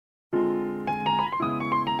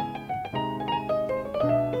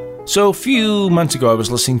So a few months ago, I was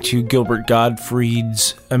listening to Gilbert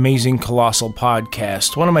Gottfried's Amazing Colossal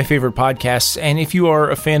podcast, one of my favorite podcasts. And if you are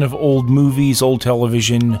a fan of old movies, old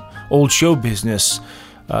television, old show business,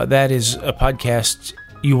 that is a podcast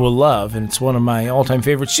you will love. And it's one of my all-time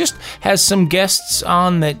favorites. Just has some guests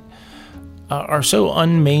on that are so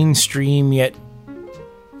unmainstream yet,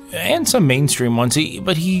 and some mainstream ones.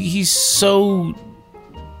 But he's so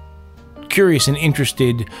curious and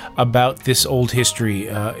interested about this old history.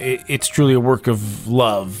 It's truly a work of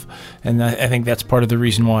love, and I think that's part of the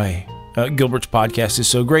reason why Gilbert's podcast is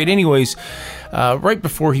so great. Anyways, right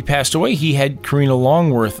before he passed away, he had Karina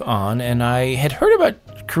Longworth on, and I had heard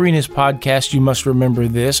about Karina's podcast, You Must Remember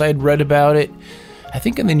This. I had read about it, I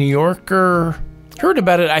think in the New Yorker, heard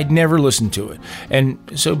about it. I'd never listened to it. And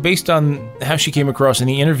so based on how she came across in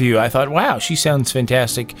the interview, I thought, wow, she sounds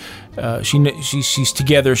fantastic. She's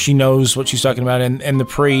together. She knows what she's talking about, and the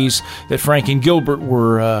praise that Frank and Gilbert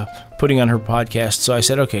were putting on her podcast. So I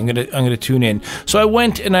said, okay, I'm gonna tune in. So I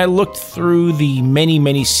went and I looked through the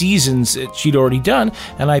many seasons that she'd already done,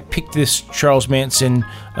 and I picked this Charles Manson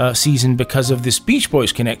season because of this Beach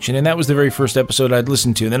Boys connection, and that was the very first episode I'd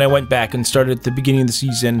listened to. Then I went back and started at the beginning of the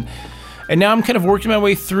season. And now I'm kind of working my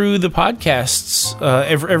way through the podcasts,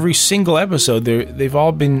 every single episode. They've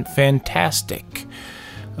all been fantastic.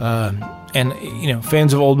 And,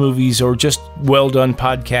 fans of old movies or just well-done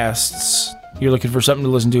podcasts, you're looking for something to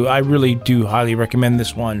listen to, I really do highly recommend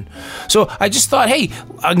this one. So I just thought, hey,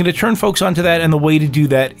 I'm going to turn folks onto that, and the way to do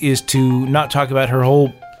that is to not talk about her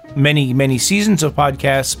whole many seasons of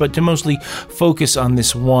podcasts, but to mostly focus on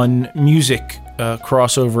this one music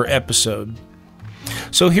crossover episode.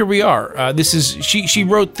 So here we are. This is she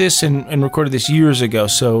wrote this and recorded this years ago.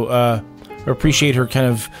 So I appreciate her kind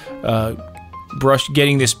of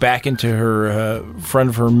getting this back into her front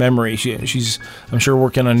of her memory. She's I'm sure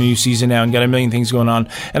working on a new season now and got a million things going on.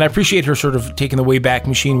 And I appreciate her sort of taking the way back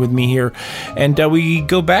machine with me here. And we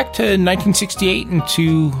go back to 1968 and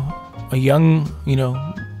to a young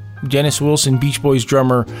Dennis Wilson, Beach Boys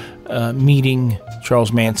drummer, meeting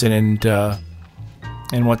Charles Manson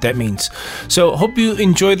and what that means. So hope you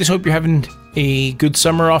enjoy this. Hope you're having a good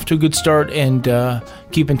summer, off to a good start, and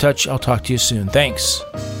keep in touch. I'll talk to you soon. Thanks.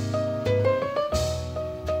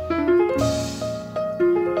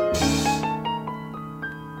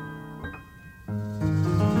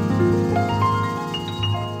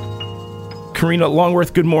 Karina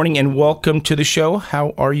Longworth, good morning and welcome to the show.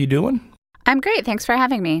 How are you doing? I'm great. Thanks for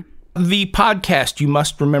having me. The podcast, You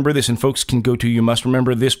Must Remember This, and folks can go to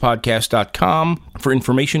youmustrememberthispodcast.com for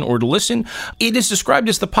information or to listen. It is described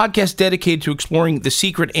as the podcast dedicated to exploring the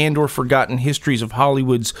secret and or forgotten histories of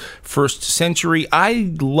Hollywood's first century.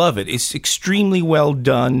 I love it. It's extremely well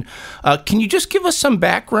done. Can you just give us some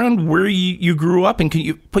background where you grew up, and can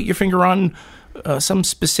you put your finger on some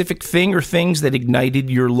specific thing or things that ignited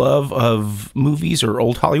your love of movies or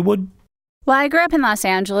old Hollywood? Well, I grew up in Los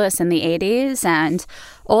Angeles in the 80s, and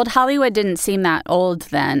old Hollywood didn't seem that old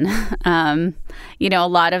then. A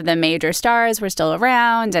lot of the major stars were still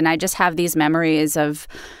around, and I just have these memories of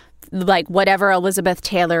like whatever Elizabeth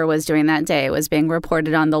Taylor was doing that day was being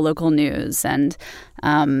reported on the local news. And,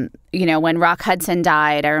 when Rock Hudson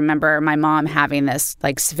died, I remember my mom having this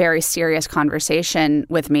like very serious conversation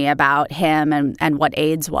with me about him and what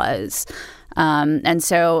AIDS was. And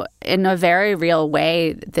so in a very real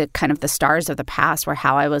way, the stars of the past were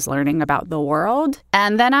how I was learning about the world.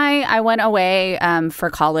 And then I went away for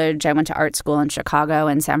college. I went to art school in Chicago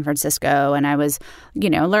and San Francisco, and I was,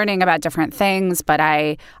 learning about different things. But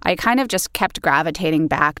I kind of just kept gravitating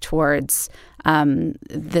back towards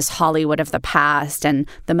this Hollywood of the past and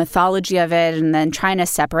the mythology of it, and then trying to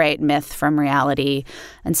separate myth from reality.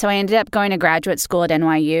 And so I ended up going to graduate school at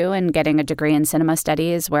NYU and getting a degree in cinema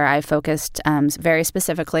studies, where I focused very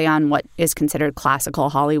specifically on what is considered classical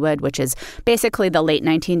Hollywood, which is basically the late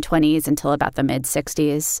 1920s until about the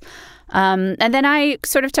mid-60s. And then I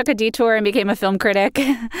sort of took a detour and became a film critic.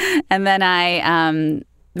 And then I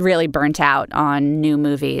really burnt out on new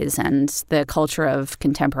movies and the culture of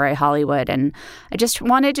contemporary Hollywood. And I just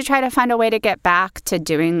wanted to try to find a way to get back to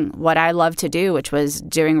doing what I love to do, which was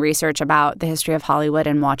doing research about the history of Hollywood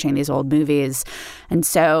and watching these old movies. And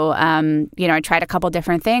so, I tried a couple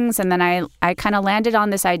different things, and then I kind of landed on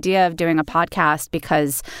this idea of doing a podcast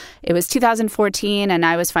because it was 2014, and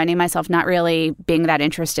I was finding myself not really being that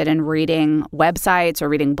interested in reading websites or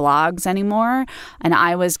reading blogs anymore. And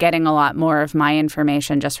I was getting a lot more of my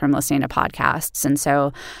information just from listening to podcasts. And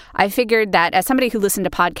so I figured that as somebody who listened to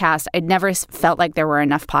podcasts, I'd never felt like there were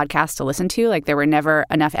enough podcasts to listen to. Like there were never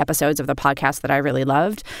enough episodes of the podcast that I really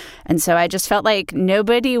loved. And so I just felt like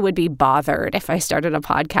nobody would be bothered if I started a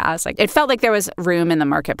podcast. Like it felt like there was room in the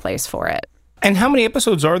marketplace for it. And how many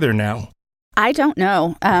episodes are there now? I don't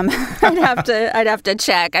know. I'd have to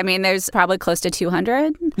check. I mean, there's probably close to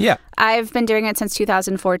 200. Yeah. I've been doing it since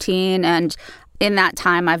 2014, and in that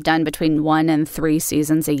time, I've done between 1 and 3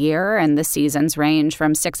 seasons a year, and the seasons range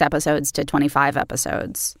from 6 episodes to 25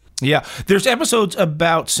 episodes. Yeah. There's episodes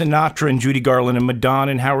about Sinatra and Judy Garland and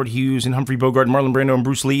Madonna and Howard Hughes and Humphrey Bogart and Marlon Brando and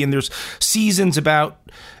Bruce Lee. And there's seasons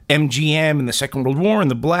about MGM and the Second World War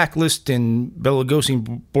and the Blacklist and Bela Lugosi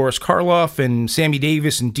and Boris Karloff and Sammy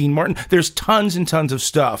Davis and Dean Martin. There's tons and tons of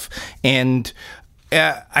stuff. And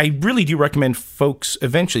I really do recommend folks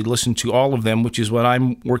eventually listen to all of them, which is what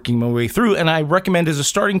I'm working my way through. And I recommend as a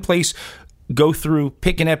starting place, go through,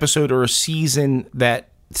 pick an episode or a season that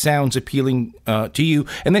sounds appealing to you,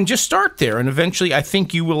 and then just start there. And eventually, I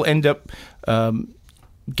think you will end up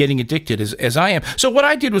getting addicted as I am. So what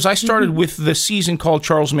I did was I started with the season called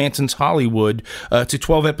Charles Manson's Hollywood. It's a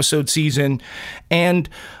 12-episode season, and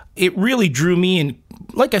it really drew me in,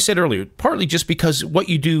 like I said earlier, partly just because what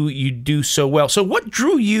you do so well. So what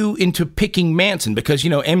drew you into picking Manson? Because,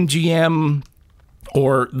 MGM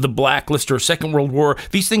or the Blacklist or Second World War,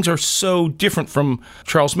 these things are so different from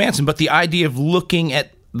Charles Manson. But the idea of looking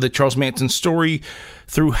at the Charles Manson story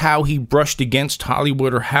through how he brushed against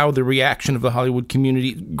Hollywood or how the reaction of the Hollywood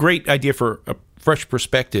community, great idea for a fresh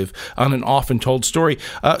perspective on an often told story.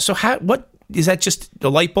 So what is that, just a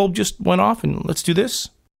light bulb just went off and let's do this?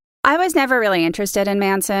 I was never really interested in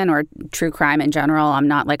Manson or true crime in general. I'm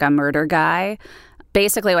not like a murder guy.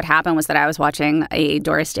 Basically, what happened was that I was watching a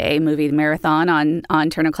Doris Day movie marathon on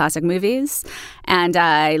Turner Classic Movies, and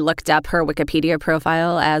I looked up her Wikipedia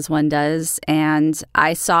profile, as one does, and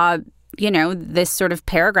I saw, this sort of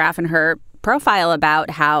paragraph in her profile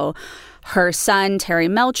about how her son, Terry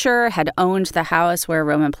Melcher, had owned the house where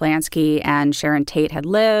Roman Polanski and Sharon Tate had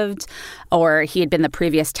lived, or he had been the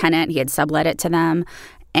previous tenant. He had sublet it to them,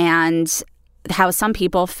 and how some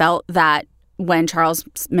people felt that when Charles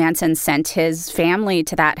Manson sent his family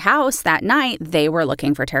to that house that night, they were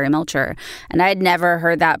looking for Terry Melcher. And I had never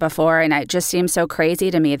heard that before, and it just seemed so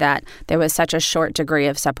crazy to me that there was such a short degree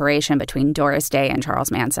of separation between Doris Day and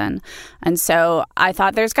Charles Manson. And so I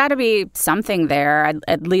thought there's got to be something there. I'd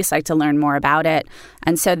at least like to learn more about it.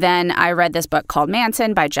 And so then I read this book called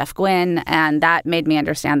Manson by Jeff Gwynne, and that made me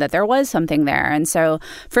understand that there was something there. And so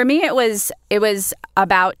for me, it was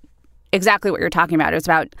about exactly what you're talking about. It was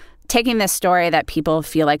about taking this story that people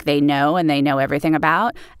feel like they know and they know everything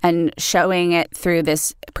about and showing it through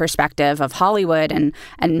this perspective of Hollywood and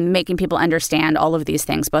making people understand all of these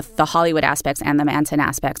things, both the Hollywood aspects and the Manson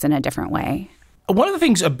aspects, in a different way. One of the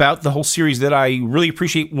things about the whole series that I really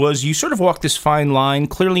appreciate was you sort of walk this fine line.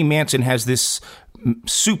 Clearly, Manson has this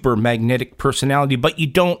super magnetic personality, but you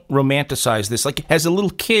don't romanticize this. Like, as a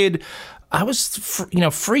little kid, I was,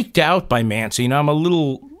 freaked out by Manson. I'm a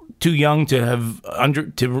little too young to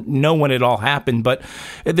have to know when it all happened, but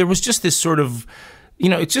there was just this sort of,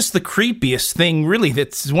 it's just the creepiest thing, really.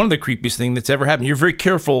 That's one of the creepiest things that's ever happened. You're very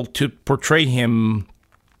careful to portray him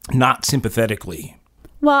not sympathetically.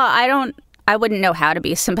 Well, I wouldn't know how to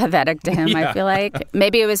be sympathetic to him, yeah. I feel like.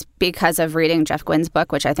 Maybe it was because of reading Jeff Gwynne's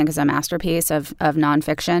book, which I think is a masterpiece of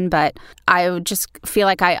nonfiction, but I would just feel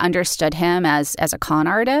like I understood him as a con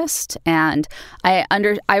artist, and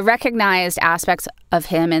I recognized aspects of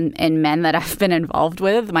him in men that I've been involved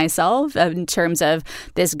with myself, in terms of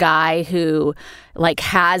this guy who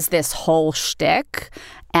has this whole shtick.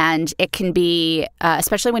 And it can be,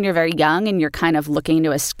 especially when you're very young and you're kind of looking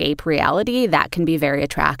to escape reality, that can be very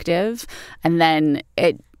attractive. And then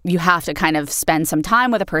you have to kind of spend some time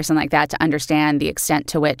with a person like that to understand the extent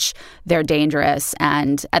to which they're dangerous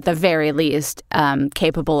and, at the very least,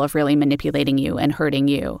 capable of really manipulating you and hurting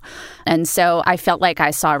you. And so I felt like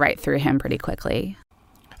I saw right through him pretty quickly.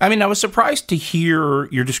 I mean, I was surprised to hear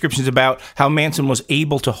your descriptions about how Manson was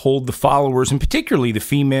able to hold the followers, and particularly the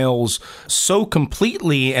females, so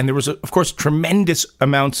completely. And there was, of course, tremendous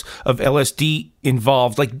amounts of LSD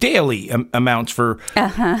involved, like daily amounts for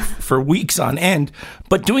weeks on end.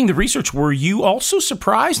 But doing the research, were you also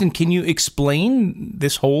surprised? And can you explain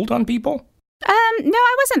this hold on people? No,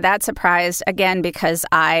 I wasn't that surprised, again, because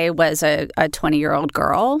I was a 20-year-old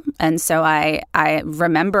girl. And so I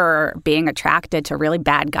remember being attracted to really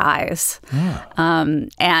bad guys. Yeah.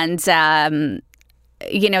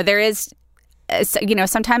 There is,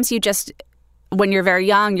 sometimes you just, when you're very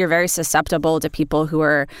young, you're very susceptible to people who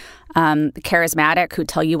are charismatic, who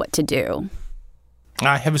tell you what to do.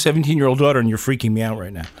 I have a 17-year-old daughter, and you're freaking me out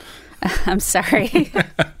right now. I'm sorry.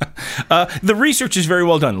 The research is very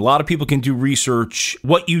well done. A lot of people can do research.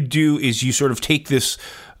 What you do is you sort of take this,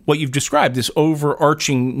 what you've described, this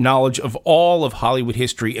overarching knowledge of all of Hollywood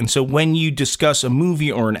history. And so when you discuss a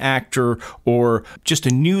movie or an actor or just a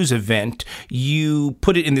news event, you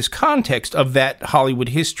put it in this context of that Hollywood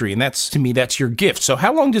history. And that's, to me, that's your gift. So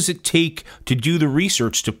how long does it take to do the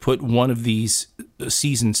research to put one of these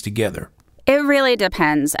seasons together? It really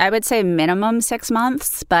depends. I would say minimum 6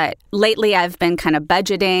 months, but lately I've been kind of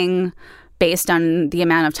budgeting based on the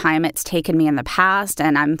amount of time it's taken me in the past,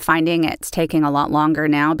 and I'm finding it's taking a lot longer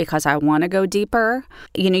now because I want to go deeper.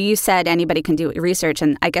 You know, you said anybody can do research,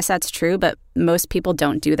 and I guess that's true, but most people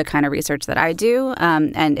don't do the kind of research that I do,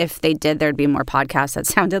 and if they did, there'd be more podcasts that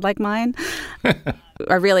sounded like mine.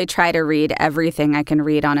 I really try to read everything I can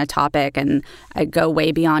read on a topic, and I go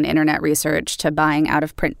way beyond internet research to buying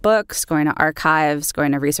out-of-print books, going to archives,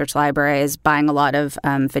 going to research libraries, buying a lot of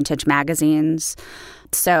vintage magazines.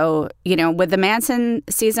 So, you know, with the Manson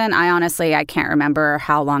season, I can't remember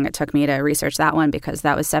how long it took me to research that one because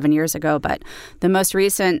that was 7 years ago. But the most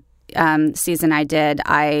recent season I did,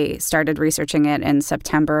 I started researching it in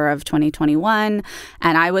September of 2021,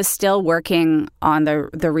 and I was still working on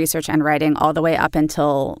the research and writing all the way up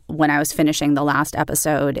until when I was finishing the last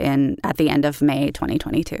episode at the end of May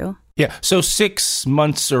 2022. Yeah, so 6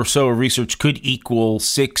 months or so of research could equal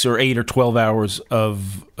 6 or 8 or 12 hours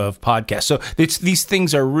of podcast. So these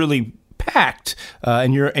things are really packed,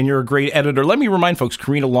 and you're a great editor. Let me remind folks,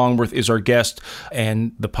 Karina Longworth is our guest,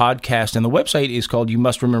 and the podcast and the website is called You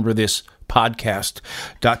Must Remember This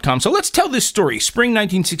podcast.com. So let's tell this story. Spring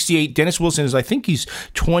 1968, Dennis Wilson is, I think he's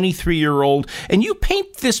 23-year-old, and you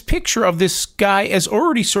paint this picture of this guy as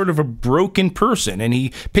already sort of a broken person, and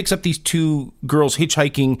he picks up these two girls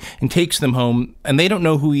hitchhiking and takes them home, and they don't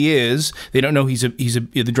know who he is. They don't know he's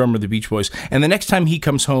the drummer of the Beach Boys. And the next time he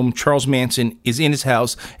comes home, Charles Manson is in his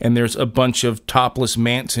house, and there's a bunch of topless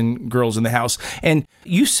Manson girls in the house. And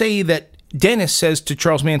you say that Dennis says to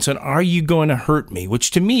Charles Manson, "Are you going to hurt me?"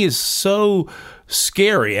 Which to me is so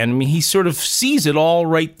scary. And I mean, he sort of sees it all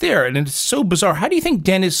right there. And it's so bizarre. How do you think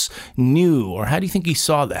Dennis knew, or how do you think he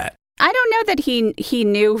saw that? I don't know that he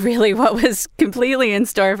knew really what was completely in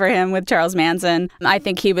store for him with Charles Manson. I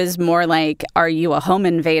think he was more like, are you a home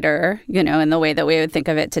invader, you know, in the way that we would think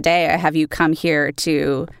of it today? Have you come here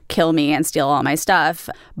to kill me and steal all my stuff?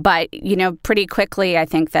 But, you know, pretty quickly, I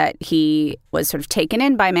think that he was sort of taken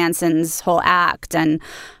in by Manson's whole act. And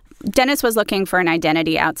Dennis was looking for an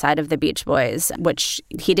identity outside of the Beach Boys, which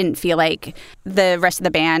he didn't feel like the rest of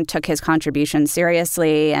the band took his contribution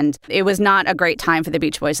seriously. And it was not a great time for the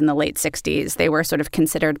Beach Boys in the late 60s. They were sort of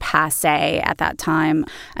considered passé at that time.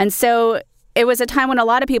 And so it was a time when a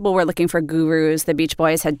lot of people were looking for gurus. The Beach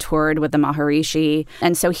Boys had toured with the Maharishi.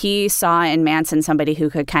 And so he saw in Manson somebody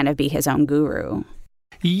who could kind of be his own guru.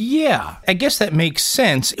 Yeah, I guess that makes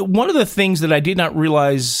sense. One of the things that I did not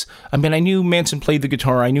realize, I mean, I knew Manson played the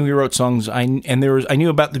guitar, I knew he wrote songs, I knew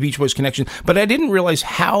about the Beach Boys connection, but I didn't realize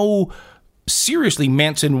how seriously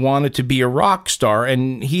Manson wanted to be a rock star,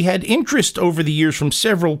 and he had interest over the years from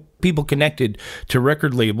several people connected to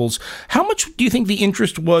record labels. How much do you think the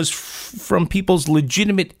interest was from people's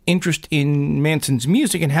legitimate interest in Manson's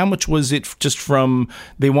music, and how much was it just from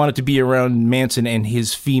they wanted to be around Manson and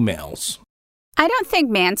his females? I don't think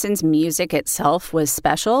Manson's music itself was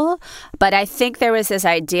special, but I think there was this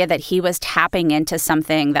idea that he was tapping into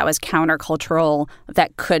something that was countercultural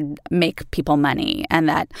that could make people money. And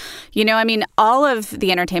that, you know, I mean, all of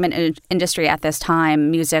the entertainment industry at this time,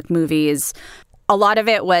 music, movies, a lot of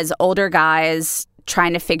it was older guys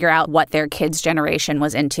trying to figure out what their kids' generation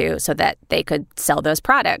was into so that they could sell those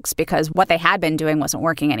products because what they had been doing wasn't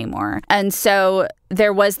working anymore. And so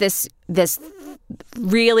there was this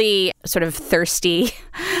really sort of thirsty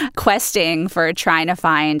questing for trying to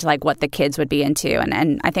find like what the kids would be into.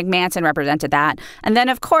 And I think Manson represented that. And then,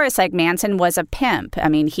 of course, like Manson was a pimp. I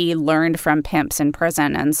mean, he learned from pimps in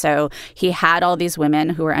prison. And so he had all these women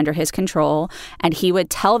who were under his control, and he would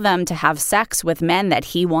tell them to have sex with men that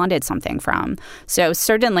he wanted something from. So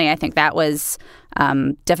certainly, I think that was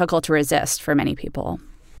difficult to resist for many people.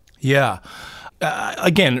 Yeah.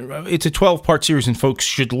 Again, it's a 12-part series, and folks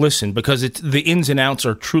should listen because the ins and outs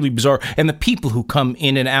are truly bizarre. And the people who come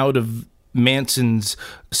in and out of Manson's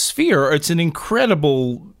sphere, it's an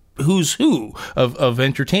incredible who's who of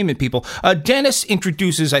entertainment people. Dennis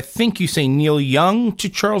introduces, I think you say, Neil Young to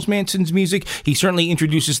Charles Manson's music. He certainly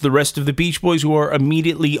introduces the rest of the Beach Boys, who are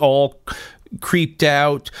immediately all creeped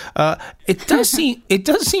out. It does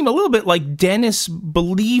seem a little bit like Dennis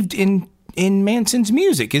believed in Manson's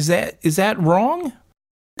music. Is that wrong?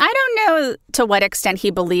 I don't know to what extent he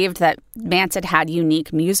believed that Manson had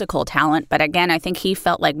unique musical talent, but again, I think he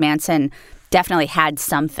felt like Manson definitely had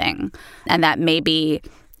something, and that maybe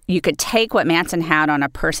you could take what Manson had on a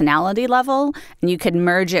personality level and you could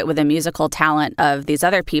merge it with the musical talent of these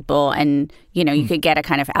other people, and, you could get a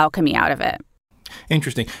kind of alchemy out of it.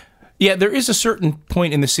 Interesting. Yeah, there is a certain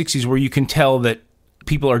point in the 60s where you can tell that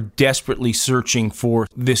people are desperately searching for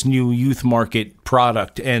this new youth market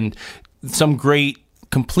product, and some great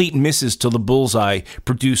complete misses to the bullseye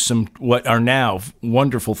produce some what are now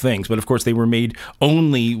wonderful things. But of course, they were made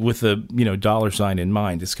only with a dollar sign in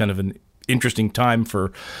mind. It's kind of an interesting time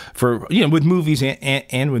for with movies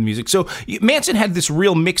and with music. So Manson had this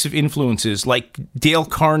real mix of influences, like Dale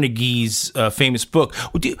Carnegie's famous book.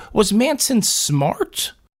 Was Manson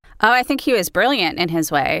smart? Oh, I think he was brilliant in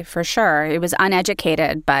his way, for sure. He was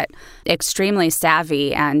uneducated, but extremely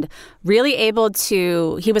savvy and really able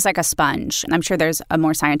to, he was like a sponge. I'm sure there's a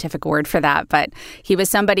more scientific word for that, but he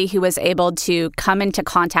was somebody who was able to come into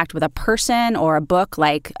contact with a person or a book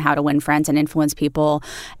like How to Win Friends and Influence People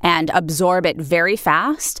and absorb it very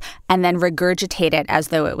fast and then regurgitate it as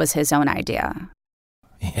though it was his own idea.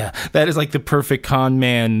 Yeah, that is like the perfect con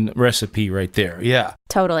man recipe right there. Yeah.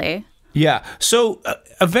 Totally. Yeah. So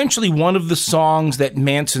eventually one of the songs that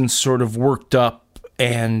Manson sort of worked up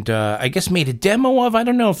and I guess made a demo of, I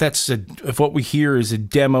don't know if what we hear is a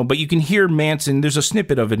demo, but you can hear Manson. There's a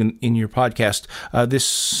snippet of it in your podcast. This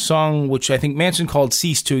song, which I think Manson called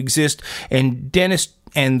Cease to Exist, and Dennis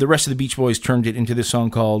and the rest of the Beach Boys turned it into this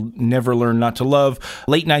song called Never Learn Not to Love,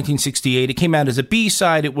 late 1968. It came out as a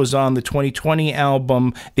B-side. It was on the 2020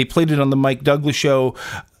 album. They played it on the Mike Douglas Show.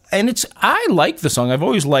 And I like the song. I've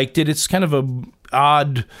always liked it. It's kind of a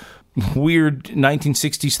odd, weird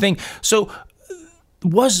 1960s thing. So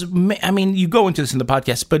you go into this in the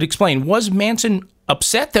podcast, but explain, was Manson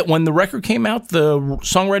upset that when the record came out, the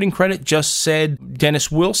songwriting credit just said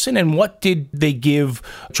Dennis Wilson? And what did they give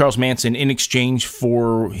Charles Manson in exchange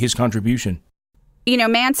for his contribution?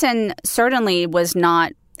 Manson certainly was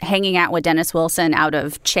not hanging out with Dennis Wilson out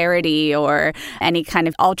of charity or any kind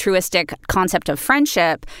of altruistic concept of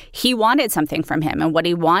friendship. He wanted something from him. And what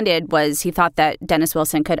he wanted was he thought that Dennis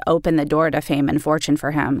Wilson could open the door to fame and fortune for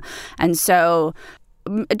him. And so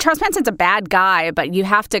Charles Manson's a bad guy, but you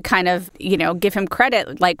have to kind of, give him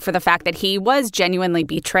credit, like, for the fact that he was genuinely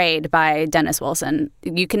betrayed by Dennis Wilson.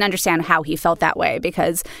 You can understand how he felt that way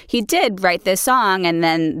because he did write this song and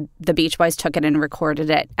then the Beach Boys took it and recorded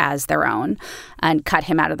it as their own and cut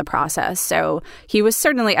him out of the process. So he was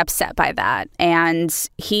certainly upset by that. And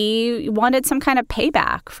he wanted some kind of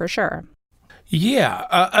payback for sure.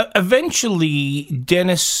 Yeah. Eventually,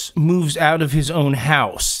 Dennis moves out of his own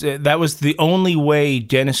house. That was the only way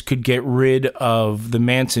Dennis could get rid of the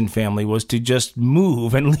Manson family, was to just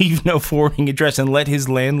move and leave no forwarding address and let his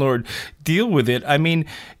landlord deal with it. I mean,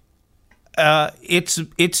 it's truly...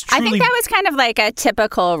 I think that was kind of like a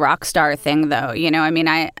typical rock star thing, though.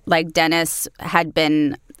 Dennis had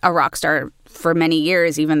been a rock star for many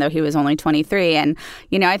years, even though he was only 23. And,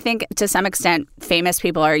 I think to some extent, famous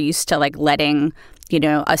people are used to letting,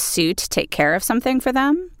 a suit take care of something for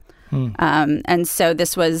them. And so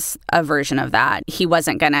this was a version of that. He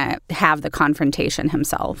wasn't going to have the confrontation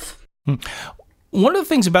himself. One of the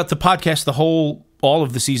things about the podcast, all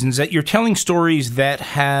of the seasons, that you're telling stories that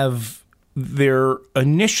have their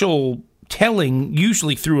initial telling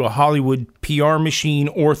usually through a Hollywood PR machine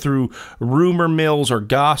or through rumor mills or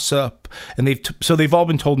gossip, and they've all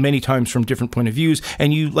been told many times from different point of views,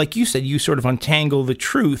 and you, like you said, you sort of untangle the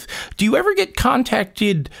truth. Do you ever get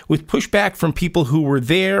contacted with pushback from people who were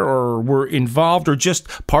there or were involved, or just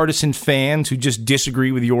partisan fans who just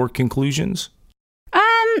disagree with your conclusions?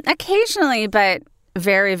 Occasionally, but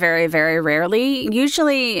very, very, very rarely.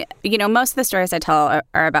 Usually, most of the stories I tell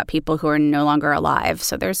are about people who are no longer alive.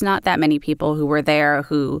 So there's not that many people who were there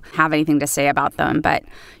who have anything to say about them. But,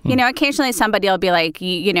 occasionally somebody will be like,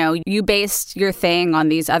 you based your thing on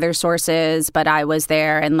these other sources, but I was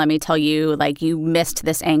there. And let me tell you, you missed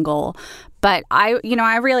this angle. But I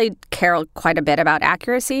really care quite a bit about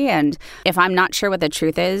accuracy. And if I'm not sure what the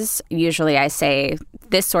truth is, usually I say,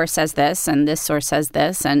 this source says this and this source says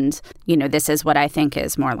this. And, this is what I think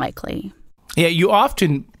is more likely. Yeah, you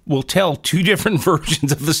often will tell two different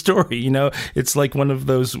versions of the story. It's like one of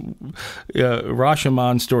those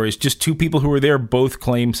Rashomon stories. Just two people who were there both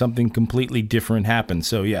claim something completely different happened.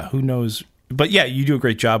 So, yeah, who knows? But yeah, you do a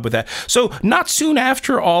great job with that. So not soon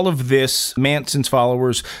after all of this, Manson's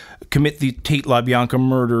followers commit the Tate LaBianca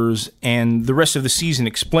murders, and the rest of the season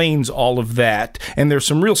explains all of that. And there's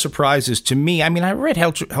some real surprises to me. I mean, I read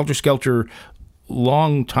Helter Skelter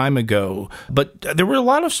long time ago, but there were a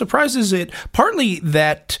lot of surprises. Partly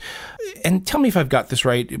that, and tell me if I've got this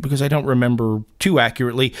right, because I don't remember too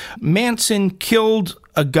accurately, Manson killed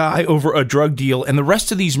a guy over a drug deal, and the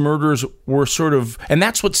rest of these murders were and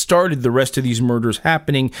that's what started the rest of these murders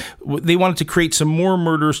happening. They wanted to create some more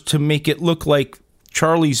murders to make it look like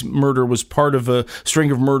Charlie's murder was part of a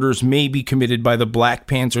string of murders maybe committed by the Black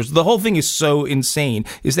Panthers. The whole thing is so insane.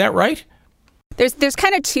 Is that right? There's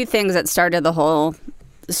kind of two things that started the whole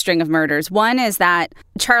string of murders. One is that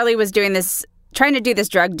Charlie was trying to do this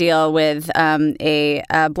drug deal with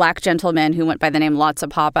a black gentleman who went by the name Lotsa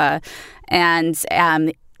Papa, and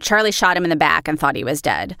Charlie shot him in the back and thought he was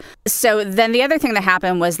dead. So then the other thing that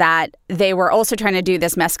happened was that they were also trying to do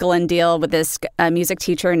this mescaline deal with this music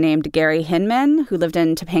teacher named Gary Hinman, who lived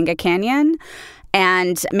in Topanga Canyon.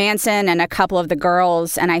 And Manson and a couple of the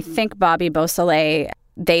girls, and I think Bobby Beausoleil,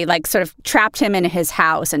 they sort of trapped him in his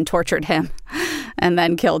house and tortured him and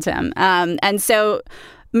then killed him. And so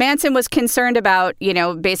Manson was concerned about,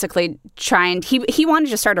 basically he wanted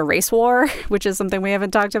to start a race war, which is something we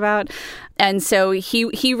haven't talked about. And so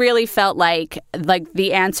he really felt like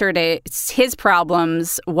the answer to his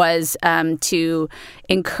problems was to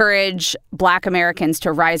encourage Black Americans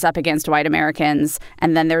to rise up against white Americans,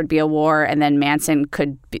 and then there would be a war, and then Manson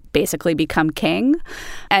could basically become king.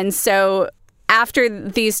 And so after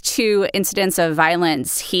these two incidents of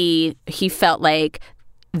violence, he felt like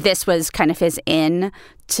this was kind of his in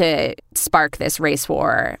to spark this race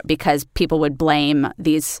war, because people would blame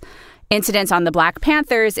these incidents on the Black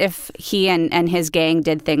Panthers if he and his gang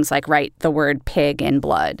did things like write the word pig in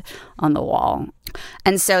blood on the wall.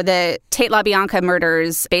 And so the Tate LaBianca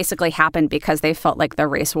murders basically happened because they felt like the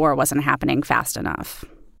race war wasn't happening fast enough.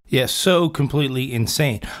 Yes, so completely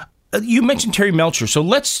insane. You mentioned Terry Melcher, so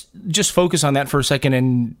let's just focus on that for a second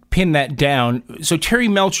and pin that down. So Terry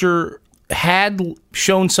Melcher had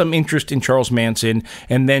shown some interest in Charles Manson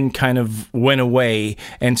and then kind of went away.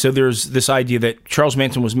 And so there's this idea that Charles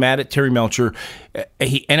Manson was mad at Terry Melcher.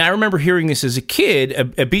 And I remember hearing this as a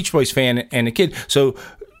kid, a Beach Boys fan and a kid. So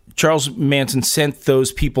Charles Manson sent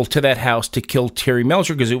those people to that house to kill Terry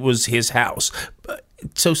Melcher because it was his house.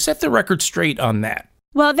 So set the record straight on that.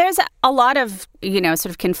 Well, there's a lot of, sort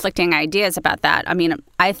of conflicting ideas about that. I mean,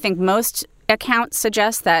 I think most accounts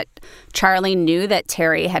suggest that Charlie knew that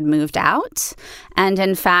Terry had moved out. And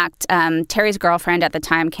in fact, Terry's girlfriend at the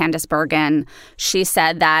time, Candace Bergen, she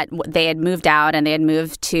said that they had moved out and they had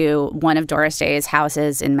moved to one of Doris Day's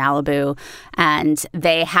houses in Malibu. And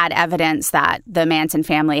they had evidence that the Manson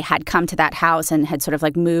family had come to that house and had sort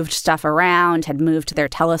of moved stuff around, had moved their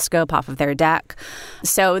telescope off of their deck.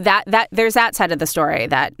 So that there's that side of the story,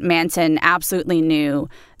 that Manson absolutely knew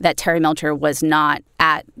that Terry Melcher was not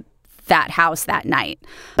at that house that night.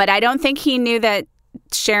 But I don't think he knew that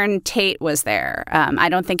Sharon Tate was there. I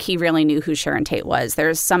don't think he really knew who Sharon Tate was.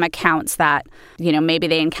 There's some accounts that, maybe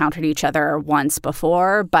they encountered each other once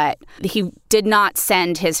before, but he did not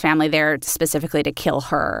send his family there specifically to kill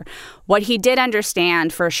her. What he did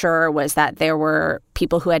understand for sure was that there were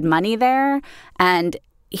people who had money there, and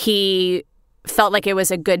he felt like it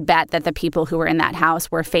was a good bet that the people who were in that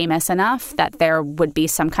house were famous enough that there would be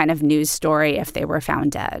some kind of news story if they were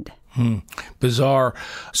found dead. Bizarre.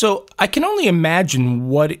 So I can only imagine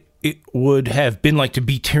what it would have been like to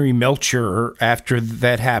be Terry Melcher after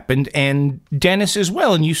that happened, and Dennis as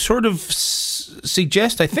well. And you sort of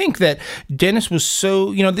suggest, I think, that Dennis was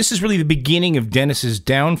so, this is really the beginning of Dennis's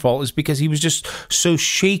downfall, is because he was just so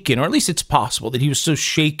shaken, or at least it's possible that he was so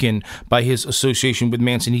shaken by his association with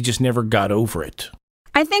Manson, he just never got over it.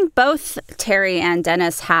 I think both Terry and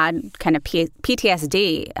Dennis had kind of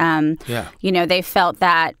PTSD. They felt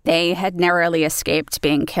that they had narrowly escaped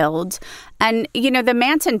being killed. And, the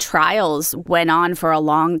Manson trials went on for a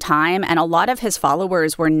long time, and a lot of his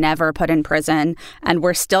followers were never put in prison and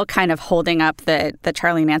were still kind of holding up the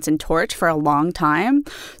Charlie Manson torch for a long time.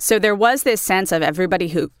 So there was this sense of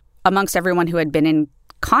amongst everyone who had been in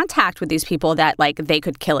contact with these people, that they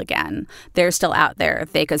could kill again. They're still out there.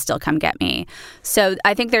 They could still come get me. So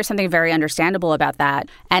I think there's something very understandable about that.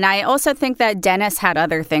 And I also think that Dennis had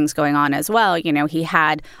other things going on as well. He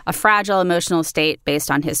had a fragile emotional state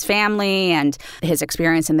based on his family and his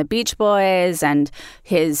experience in the Beach Boys and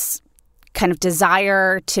his kind of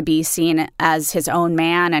desire to be seen as his own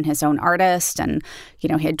man and his own artist. And, he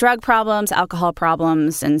had drug problems, alcohol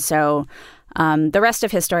problems. And so the rest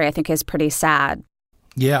of his story, I think, is pretty sad.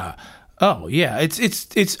 Yeah. Oh, yeah.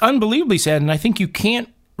 It's unbelievably sad, and I think you can't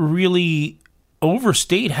really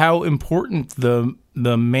overstate how important the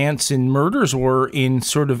Manson murders were in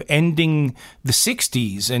sort of ending the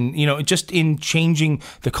 60s and, just in changing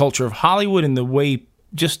the culture of Hollywood and the way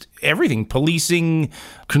just everything, policing,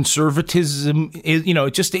 conservatism,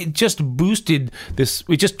 it just boosted this.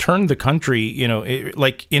 It just turned the country,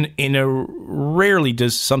 in a rarely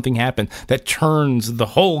does something happen that turns the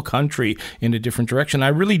whole country in a different direction. I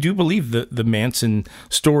really do believe the Manson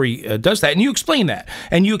story does that. And you explain that.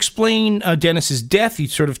 And you explain Dennis's death. You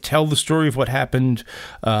sort of tell the story of what happened,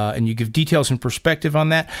 and you give details and perspective on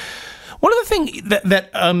that. One of the things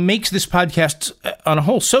that makes this podcast on a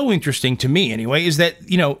whole so interesting to me, anyway, is that,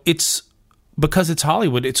 it's because it's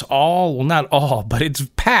Hollywood. It's not all, but it's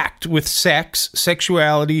packed with sex,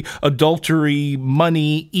 sexuality, adultery,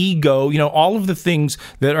 money, ego, all of the things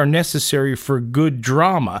that are necessary for good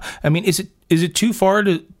drama. I mean, is it too far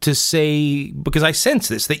to say, because I sense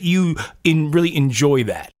this, that you really enjoy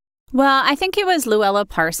that? Well, I think it was Luella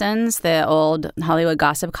Parsons, the old Hollywood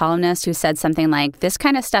gossip columnist, who said something like, this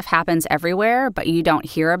kind of stuff happens everywhere, but you don't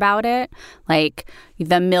hear about it. Like,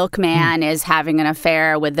 the milkman is having an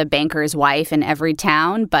affair with the banker's wife in every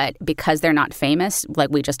town, but because they're not famous,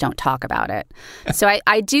 we just don't talk about it. So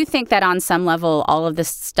I do think that on some level, all of this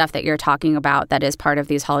stuff that you're talking about that is part of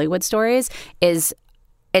these Hollywood stories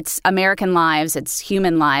it's American lives, it's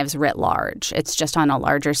human lives writ large. It's just on a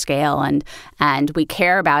larger scale, and we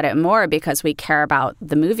care about it more because we care about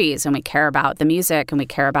the movies and we care about the music and we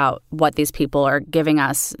care about what these people are giving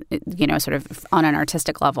us, sort of on an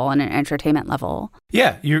artistic level and an entertainment level.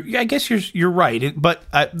 Yeah, I guess you're right, but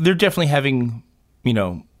they're definitely having,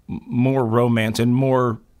 more romance and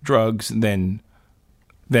more drugs than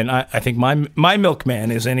I think my milkman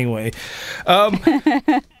is anyway.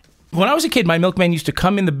 When I was a kid, my milkman used to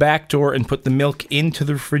come in the back door and put the milk into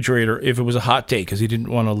the refrigerator if it was a hot day, because he didn't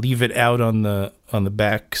want to leave it out on the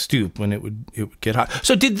back stoop when it would get hot.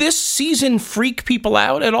 So did this season freak people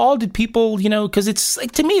out at all? Did people, because it's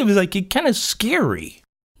like, to me, it was like kind of scary.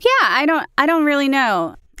 Yeah, I don't really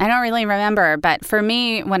know. I don't really remember, but for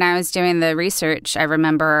me, when I was doing the research, I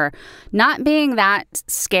remember not being that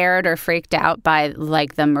scared or freaked out by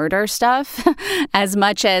the murder stuff as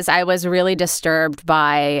much as I was really disturbed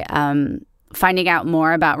by finding out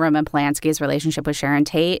more about Roman Polanski's relationship with Sharon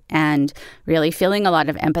Tate and really feeling a lot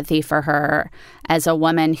of empathy for her as a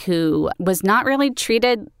woman who was not really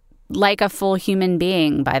treated like a full human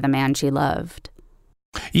being by the man she loved.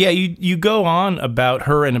 Yeah, you go on about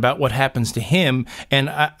her and about what happens to him, and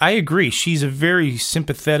I agree. She's a very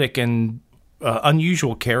sympathetic and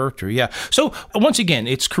unusual character, yeah. So, once again,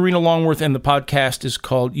 it's Karina Longworth, and the podcast is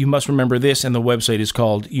called You Must Remember This, and the website is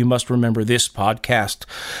called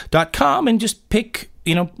YouMustRememberThisPodcast.com, and just pick,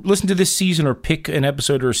 listen to this season or pick an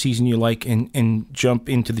episode or a season you like and jump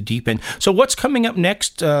into the deep end. So, what's coming up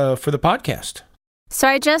next for the podcast? So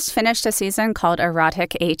I just finished a season called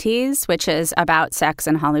Erotic 80s, which is about sex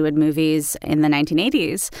in Hollywood movies in the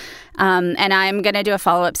 1980s. And I'm going to do a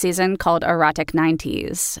follow-up season called Erotic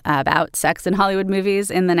 90s about sex in Hollywood movies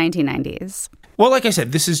in the 1990s. Well, like I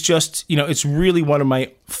said, this is just, it's really one of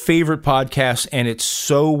my favorite podcasts, and it's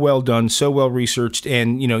so well done, so well researched,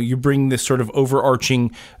 and, you bring this sort of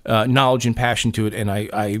overarching knowledge and passion to it. And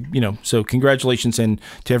I so congratulations, and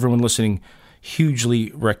to everyone listening,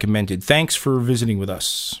 hugely recommended. Thanks for visiting with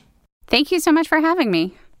us. Thank you so much for having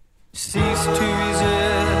me. Cease to resist.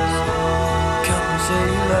 Come say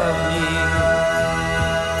you love me.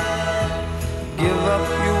 Give up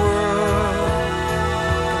your world.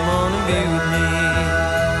 Come on and be with me.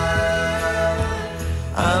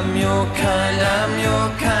 I'm your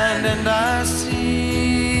kind, and I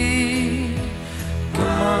see.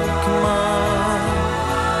 Come on,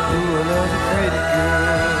 you are not a pretty girl.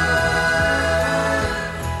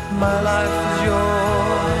 My life is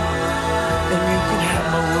yours, and you can have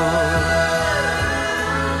my world.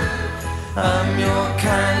 I'm your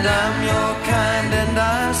kind, and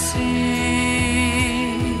I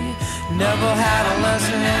see. Never had a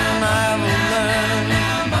lesson I ever learned,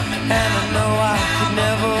 and I know I could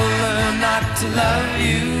never learn not to love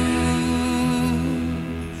you.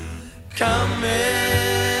 Come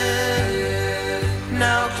in,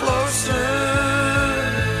 now closer.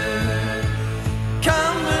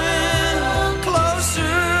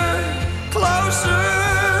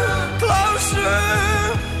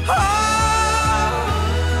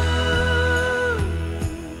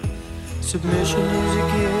 Submission is a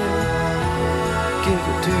gift, give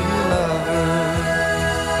it to your lover.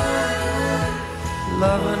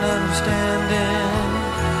 Love and understanding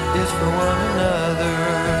is for one another.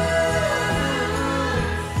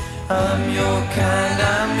 I'm your kind,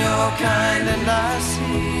 and I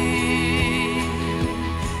see.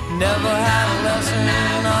 Never had a lesson